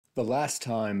The last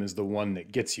time is the one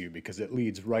that gets you because it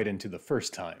leads right into the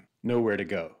first time. Nowhere to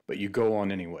go, but you go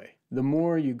on anyway. The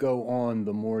more you go on,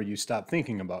 the more you stop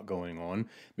thinking about going on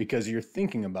because you're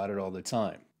thinking about it all the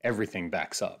time. Everything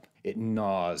backs up. It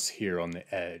gnaws here on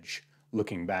the edge,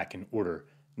 looking back in order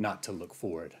not to look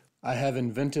forward. I have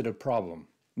invented a problem.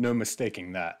 No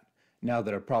mistaking that, now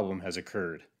that a problem has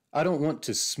occurred. I don't want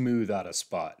to smooth out a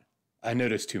spot. I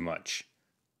notice too much.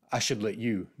 I should let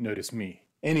you notice me.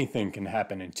 Anything can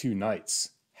happen in 2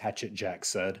 nights, Hatchet Jack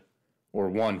said. Or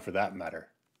 1 for that matter.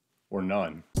 Or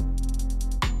none.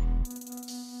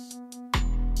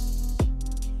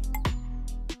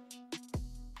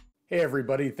 Hey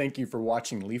everybody, thank you for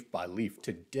watching Leaf by Leaf.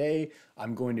 Today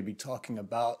I'm going to be talking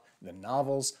about the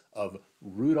novels of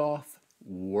Rudolph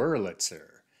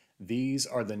Wurlitzer. These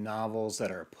are the novels that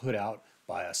are put out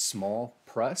by a small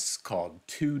press called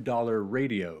 $2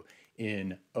 Radio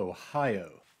in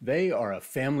Ohio. They are a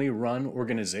family-run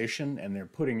organization and they're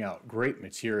putting out great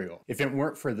material. If it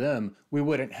weren't for them, we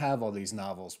wouldn't have all these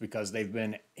novels because they've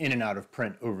been in and out of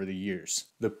print over the years.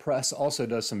 The press also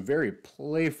does some very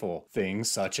playful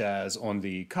things, such as on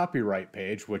the copyright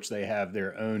page, which they have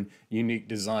their own unique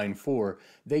design for,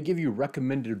 they give you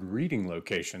recommended reading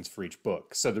locations for each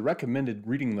book. So the recommended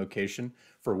reading location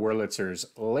for Wurlitzer's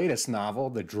latest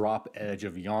novel, The Drop Edge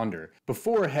of Yonder,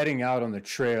 before heading out on the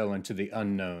trail into the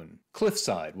unknown.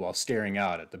 Cliffside while staring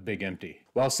out at the big empty,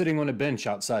 while sitting on a bench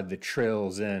outside the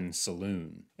Trails Inn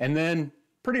saloon. And then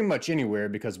pretty much anywhere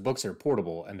because books are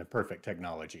portable and the perfect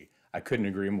technology. I couldn't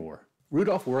agree more.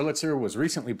 Rudolph Wurlitzer was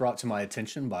recently brought to my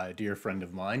attention by a dear friend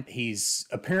of mine. He's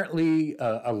apparently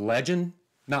a legend,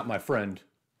 not my friend.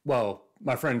 Well,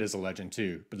 my friend is a legend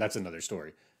too, but that's another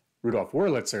story. Rudolph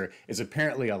Wurlitzer is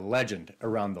apparently a legend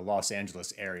around the Los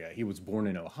Angeles area. He was born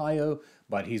in Ohio,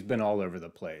 but he's been all over the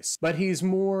place. But he's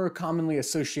more commonly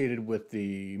associated with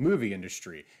the movie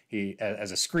industry. He,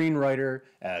 as a screenwriter,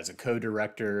 as a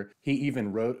co-director, he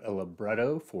even wrote a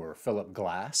libretto for Philip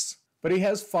Glass. But he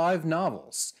has 5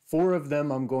 novels. 4 of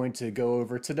them I'm going to go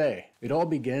over today. It all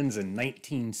begins in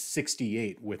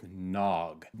 1968 with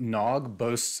Nog. Nog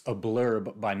boasts a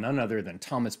blurb by none other than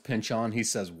Thomas Pynchon. He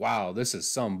says, "Wow, this is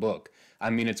some book. I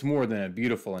mean, it's more than a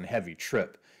beautiful and heavy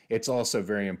trip. It's also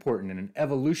very important in an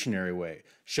evolutionary way,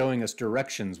 showing us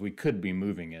directions we could be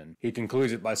moving in." He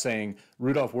concludes it by saying,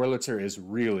 Rudolph Wurlitzer is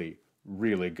really,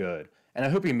 really good. And I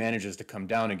hope he manages to come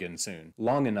down again soon.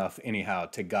 Long enough, anyhow,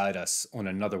 to guide us on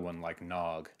another one like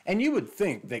Nog. And you would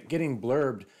think that getting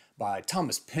blurbed by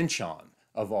Thomas Pynchon,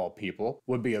 of all people,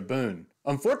 would be a boon.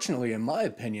 Unfortunately, in my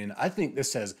opinion, I think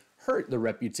this has hurt the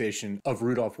reputation of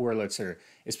Rudolph Wurlitzer,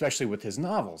 especially with his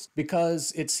novels,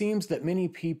 because it seems that many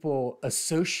people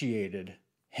associated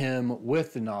him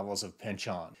with the novels of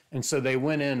Pynchon. And so they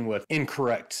went in with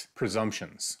incorrect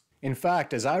presumptions. In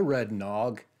fact, as I read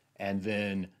Nog, and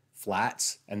then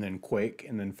Flats, and then Quake,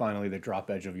 and then finally The Drop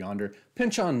Edge of Yonder,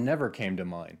 Pynchon never came to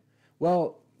mind.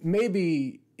 Well,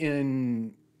 maybe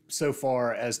in so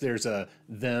far as there's a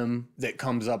them that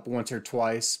comes up once or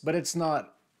twice, but it's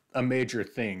not a major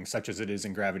thing, such as it is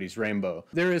in Gravity's Rainbow.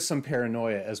 There is some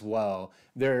paranoia as well.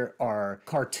 There are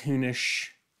cartoonish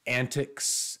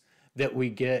antics that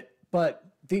we get, but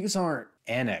these aren't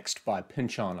annexed by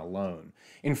Pynchon alone.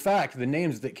 In fact, the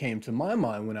names that came to my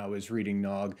mind when I was reading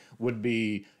Nog would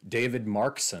be David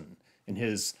Markson in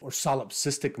his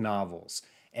solipsistic novels,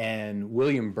 and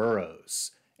William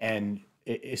Burroughs, and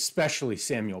especially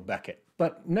Samuel Beckett,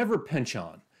 but never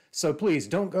Pynchon. So please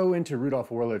don't go into Rudolph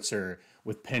Wurlitzer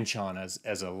with Pynchon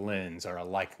as a lens or a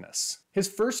likeness. His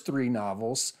first 3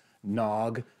 novels,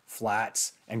 Nog,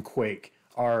 Flats, and Quake,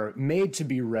 are made to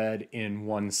be read in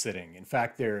one sitting. In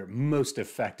fact, they're most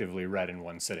effectively read in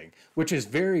one sitting, which is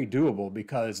very doable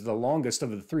because the longest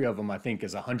of the 3 of them, I think,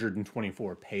 is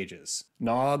 124 pages.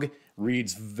 Nog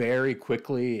reads very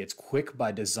quickly. It's quick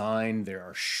by design. There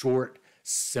are short,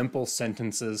 simple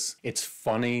sentences. It's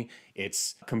funny.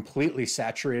 It's completely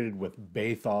saturated with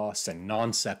bathos and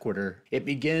non sequitur. It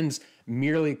begins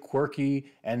merely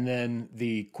quirky, and then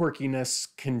the quirkiness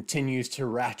continues to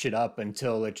ratchet up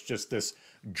until it's just this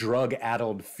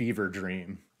drug-addled fever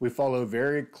dream. We follow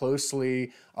very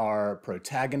closely our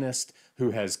protagonist,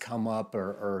 who has come up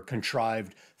or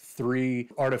contrived 3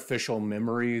 artificial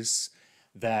memories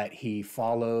that he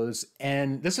follows.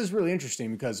 And this is really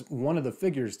interesting because one of the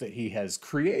figures that he has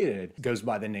created goes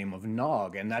by the name of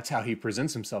Nog, and that's how he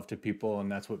presents himself to people, and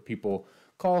that's what people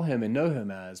call him and know him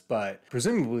as, but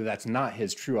presumably that's not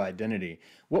his true identity.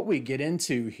 What we get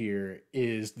into here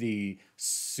is the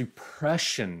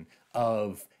suppression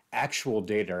of actual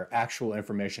data or actual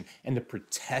information and the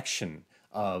protection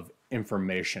of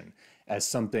information. as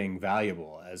something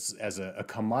valuable, as a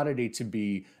commodity to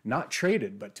be not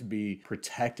traded, but to be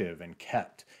protective and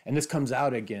kept. And this comes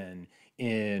out again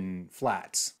in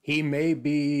Flats. He may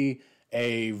be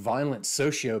a violent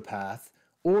sociopath,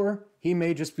 or he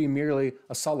may just be merely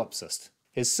a solipsist.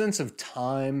 His sense of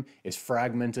time is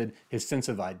fragmented. His sense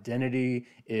of identity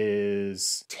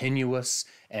is tenuous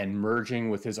and merging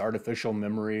with his artificial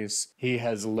memories. He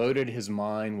has loaded his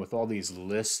mind with all these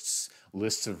lists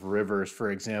of rivers,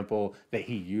 for example, that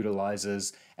he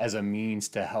utilizes as a means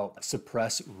to help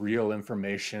suppress real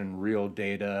information, real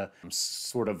data,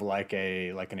 sort of like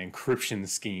an encryption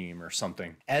scheme or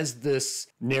something. As this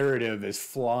narrative is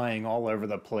flying all over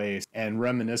the place and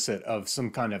reminiscent of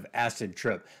some kind of acid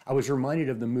trip, I was reminded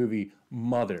of the movie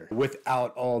Mother,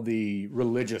 without all the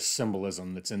religious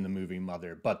symbolism that's in the movie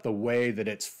Mother, but the way that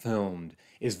it's filmed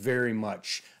is very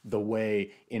much the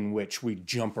way in which we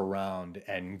jump around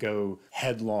and go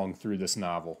headlong through this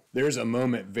novel. There's a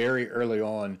moment very early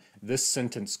on, this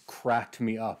sentence cracked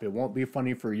me up. It won't be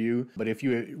funny for you, but if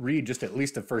you read just at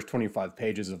least the first 25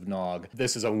 pages of Nog,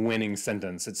 this is a winning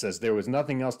sentence. It says, "There was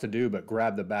nothing else to do but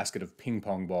grab the basket of ping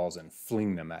pong balls and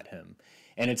fling them at him."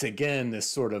 And it's again this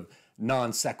sort of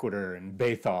non sequitur and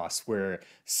bathos where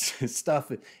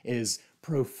stuff is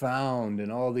profound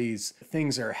and all these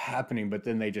things are happening, but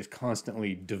then they just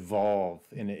constantly devolve,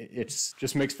 and it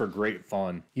just makes for great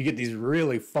fun. You get these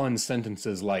really fun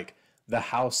sentences like, "The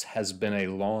house has been a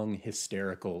long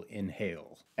hysterical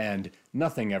inhale," and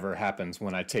 "Nothing ever happens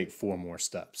when I take 4 more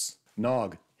steps."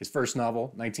 Nog, his first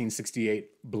novel, 1968,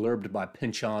 blurbed by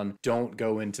Pynchon. Don't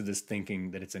go into this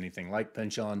thinking that it's anything like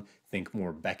Pynchon. Think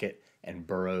more Beckett and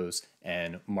Burroughs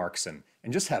and Markson,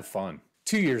 and just have fun.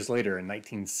 2 years later, in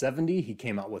 1970, he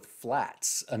came out with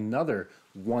Flats, another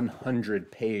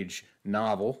 100-page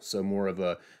novel, so more of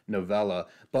a novella.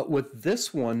 But with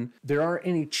this one, there aren't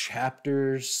any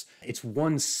chapters. It's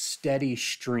one steady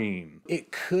stream.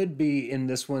 It could be in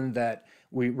this one that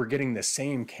we're getting the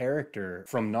same character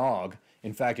from Nog.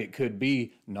 In fact, it could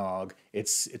be Nog.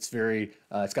 It's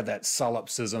got that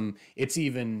solipsism. It's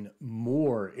even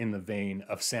more in the vein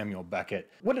of Samuel Beckett.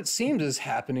 What it seems is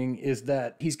happening is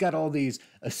that he's got all these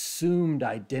assumed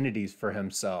identities for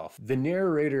himself. The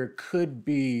narrator could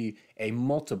be a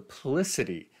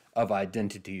multiplicity of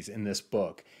identities in this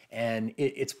book, and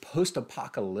it's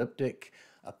post-apocalyptic.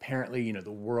 Apparently,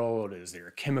 the world there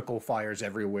are chemical fires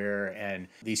everywhere, and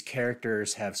these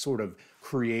characters have sort of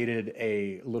created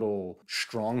a little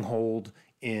stronghold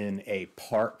in a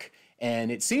park.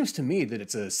 And it seems to me that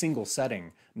it's a single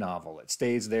setting novel. It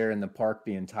stays there in the park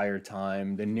the entire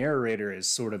time. The narrator is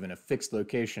sort of in a fixed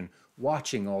location,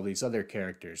 watching all these other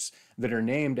characters that are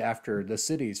named after the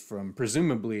cities from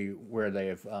presumably where they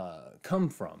have come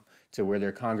from to where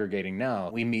they're congregating now.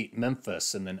 We meet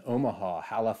Memphis, and then Omaha,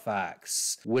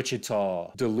 Halifax,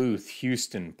 Wichita, Duluth,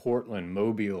 Houston, Portland,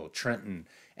 Mobile, Trenton,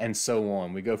 and so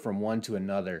on. We go from one to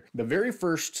another. The very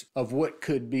first of what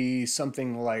could be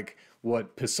something like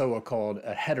what Pessoa called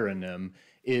a heteronym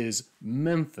is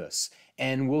Memphis.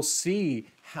 And we'll see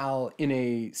how in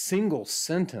a single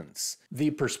sentence,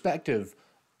 the perspective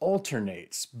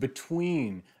alternates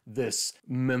between this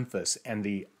Memphis and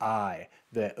the I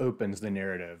that opens the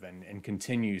narrative and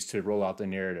continues to roll out the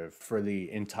narrative for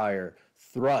the entire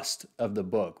thrust of the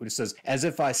book, which says, as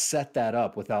if I set that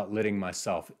up without letting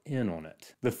myself in on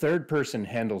it. The third person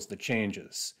handles the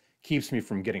changes, keeps me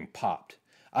from getting popped.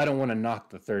 I don't want to knock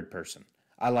the third person.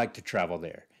 I like to travel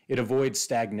there. It avoids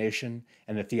stagnation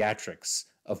and the theatrics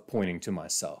of pointing to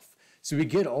myself. So we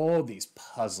get all these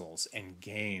puzzles and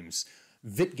games.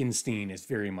 Wittgenstein is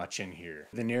very much in here.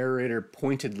 The narrator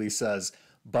pointedly says,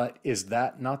 but is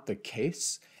that not the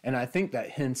case? And I think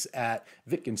that hints at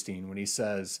Wittgenstein when he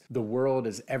says, the world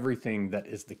is everything that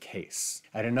is the case.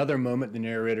 At another moment, the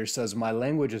narrator says, my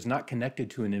language is not connected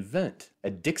to an event, a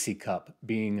Dixie cup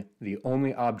being the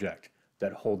only object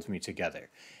that holds me together.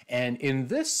 And in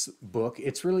this book,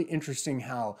 it's really interesting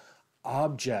how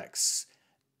objects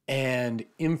and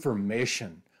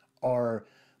information are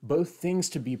both things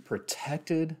to be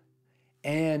protected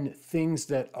and things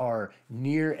that are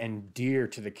near and dear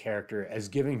to the character as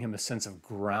giving him a sense of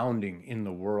grounding in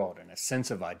the world and a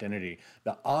sense of identity.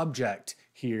 The object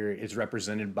here is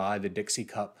represented by the Dixie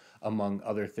cup, among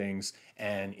other things,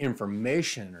 and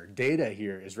information or data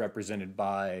here is represented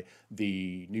by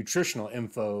the nutritional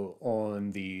info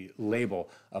on the label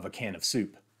of a can of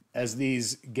soup. As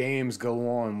these games go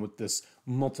on with this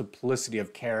multiplicity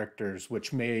of characters,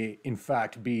 which may in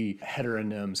fact be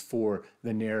heteronyms for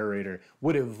the narrator,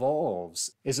 what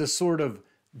evolves is a sort of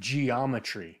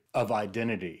geometry of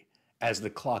identity as the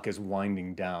clock is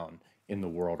winding down in the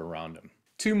world around him.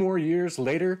 2 more years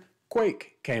later,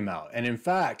 Quake came out. And in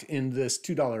fact, in this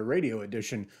 $2 radio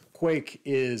edition, Quake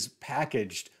is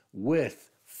packaged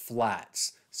with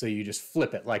flats. So you just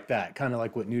flip it like that, kind of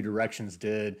like what New Directions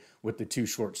did with the 2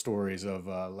 short stories of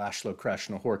Laszlo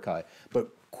Krasznahorkai. But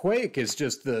Quake is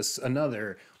just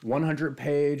another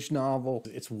 100-page novel.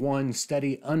 It's one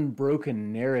steady,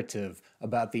 unbroken narrative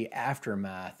about the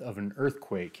aftermath of an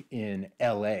earthquake in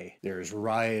LA. There's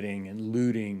rioting and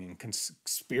looting and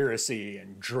conspiracy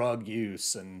and drug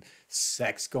use and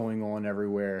sex going on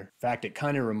everywhere. In fact, it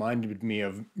kind of reminded me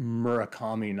of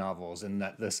Murakami novels in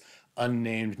that this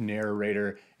unnamed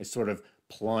narrator is sort of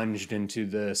plunged into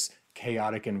this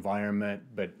chaotic environment,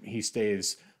 but he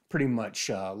stays pretty much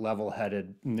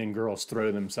level-headed, and then girls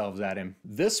throw themselves at him.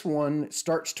 This one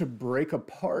starts to break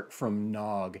apart from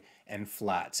Nog and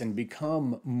flats and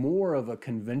become more of a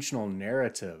conventional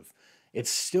narrative. It's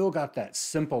still got that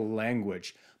simple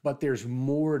language, but there's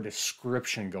more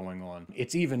description going on.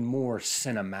 It's even more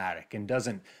cinematic and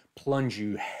doesn't plunge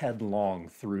you headlong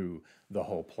through the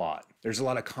whole plot. There's a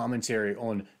lot of commentary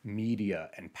on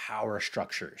media and power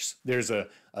structures. There's a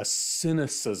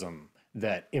cynicism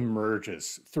that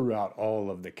emerges throughout all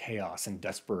of the chaos and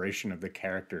desperation of the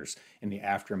characters in the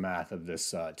aftermath of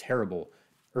this terrible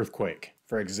earthquake.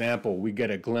 For example, we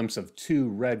get a glimpse of 2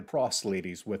 Red Cross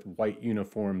ladies with white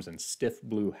uniforms and stiff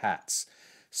blue hats,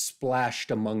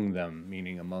 splashed among them,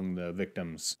 meaning among the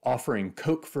victims, offering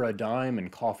Coke for a dime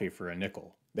and coffee for a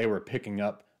nickel. They were picking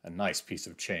up a nice piece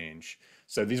of change.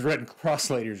 So these Red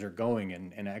Cross ladies are going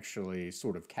and actually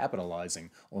sort of capitalizing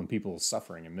on people's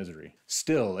suffering and misery.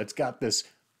 Still, it's got this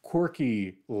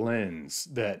quirky lens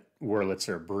that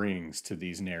Wurlitzer brings to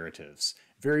these narratives.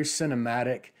 Very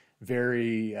cinematic,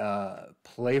 very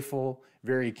playful,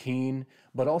 very keen,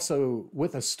 but also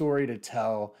with a story to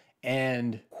tell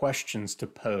and questions to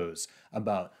pose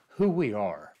about who we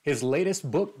are. His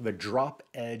latest book, The Drop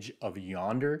Edge of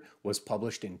Yonder, was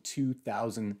published in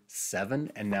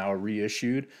 2007 and now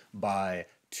reissued by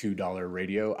 $2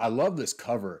 Radio. I love this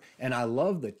cover and I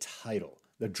love the title,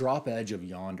 The Drop Edge of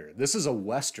Yonder. This is a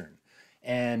Western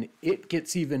and it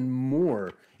gets even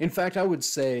more. In fact, I would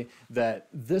say that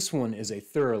this one is a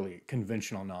thoroughly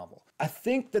conventional novel. I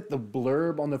think that the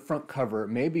blurb on the front cover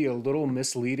may be a little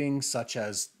misleading, such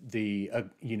as the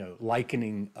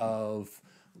likening of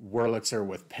Wurlitzer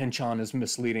with Pynchon is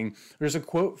misleading. There's a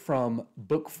quote from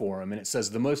Book Forum, and it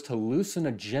says, "The most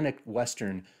hallucinogenic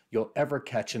Western you'll ever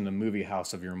catch in the movie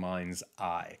house of your mind's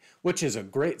eye," which is a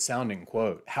great sounding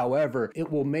quote. However,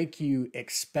 it will make you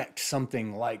expect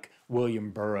something like William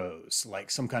Burroughs,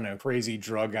 like some kind of crazy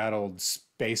drug-addled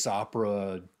space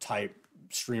opera type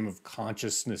stream of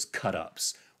consciousness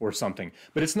cut-ups or something.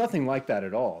 But it's nothing like that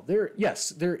at all. There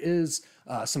is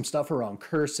some stuff around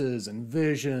curses and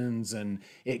visions, and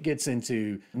it gets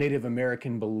into Native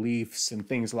American beliefs and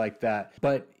things like that.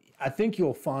 But I think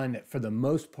you'll find that for the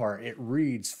most part, it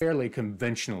reads fairly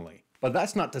conventionally. But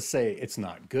that's not to say it's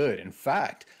not good. In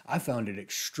fact, I found it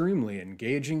extremely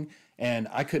engaging and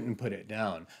I couldn't put it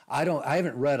down. I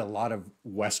haven't read a lot of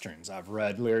Westerns. I've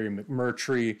read Larry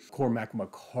McMurtry, Cormac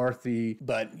McCarthy,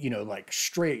 but like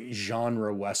straight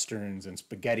genre Westerns and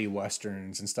spaghetti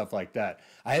Westerns and stuff like that.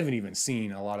 I haven't even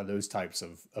seen a lot of those types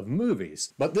of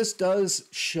movies. But this does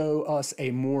show us a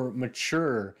more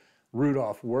mature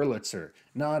Rudolph Wurlitzer,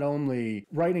 not only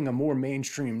writing a more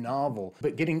mainstream novel,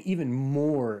 but getting even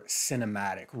more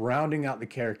cinematic, rounding out the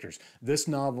characters. This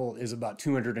novel is about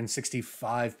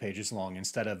 265 pages long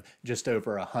instead of just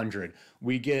over 100.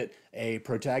 We get a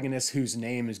protagonist whose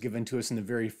name is given to us in the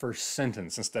very first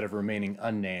sentence instead of remaining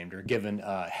unnamed or given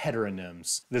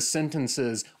heteronyms. The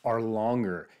sentences are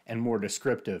longer and more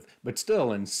descriptive, but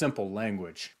still in simple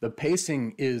language. The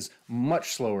pacing is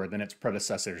much slower than its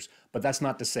predecessors, but that's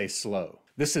not to say slow.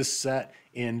 This is set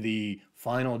in the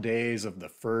final days of the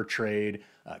fur trade.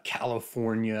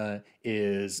 California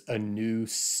is a new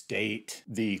state.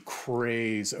 The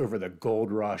craze over the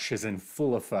gold rush is in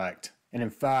full effect. And in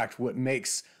fact, what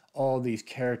makes all these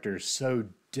characters so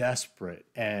desperate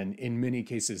and in many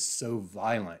cases so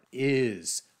violent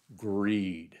is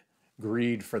greed.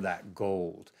 Greed for that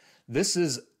gold. This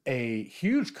is a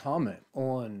huge comment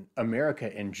on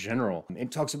America in general.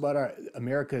 It talks about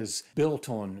America's built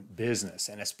on business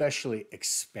and especially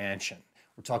expansion.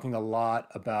 We're talking a lot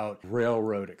about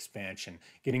railroad expansion,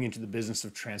 getting into the business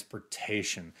of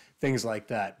transportation, things like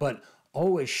that, but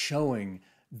always showing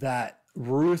that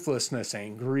ruthlessness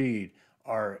and greed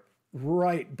are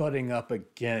right butting up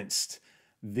against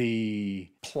the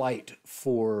plight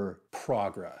for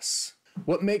progress.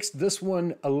 What makes this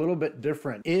one a little bit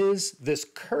different is this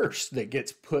curse that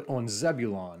gets put on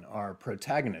Zebulon, our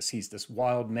protagonist. He's this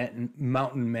wild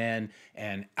mountain man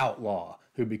and outlaw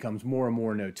who becomes more and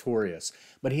more notorious.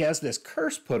 But he has this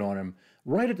curse put on him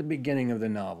right at the beginning of the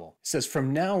novel. It says,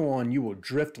 "From now on, you will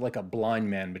drift like a blind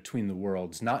man between the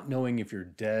worlds, not knowing if you're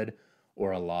dead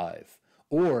or alive,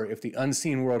 or if the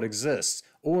unseen world exists,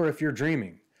 or if you're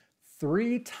dreaming.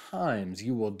 3 times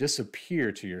you will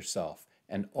disappear to yourself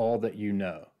and all that you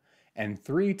know, and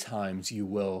 3 times you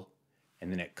will,"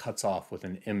 and then it cuts off with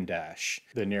an M dash.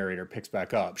 The narrator picks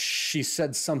back up. "She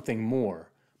said something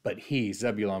more, but he,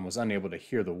 Zebulon, was unable to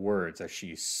hear the words as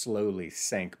she slowly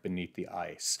sank beneath the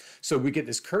ice." So we get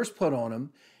this curse put on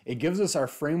him. It gives us our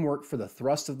framework for the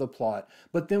thrust of the plot,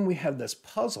 but then we have this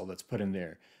puzzle that's put in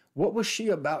there. What was she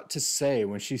about to say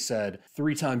when she said,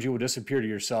 3 times you will disappear to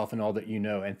yourself and all that you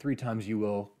know, and 3 times you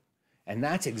will? And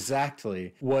that's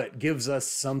exactly what gives us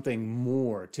something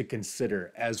more to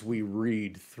consider as we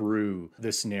read through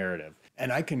this narrative.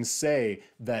 And I can say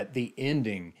that the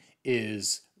ending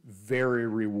is very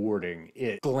rewarding.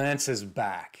 It glances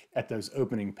back at those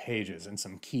opening pages and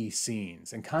some key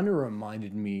scenes and kind of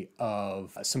reminded me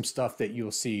of some stuff that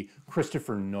you'll see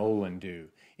Christopher Nolan do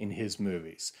in his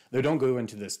movies. They don't go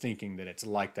into this thinking that it's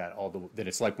like that that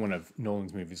it's like one of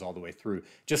Nolan's movies all the way through,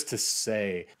 just to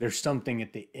say there's something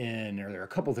at the end, or there are a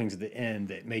couple things at the end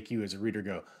that make you as a reader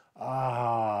go,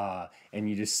 ah, and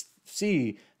you just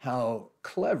see how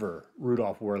clever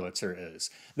Rudolph Wurlitzer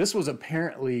is. This was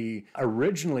apparently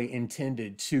originally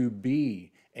intended to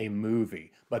be a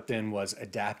movie, but then was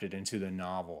adapted into the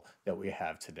novel that we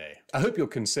have today. I hope you'll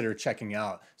consider checking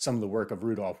out some of the work of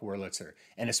Rudolph Wurlitzer,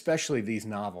 and especially these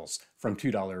novels from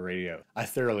 $2 Radio. I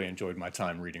thoroughly enjoyed my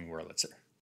time reading Wurlitzer.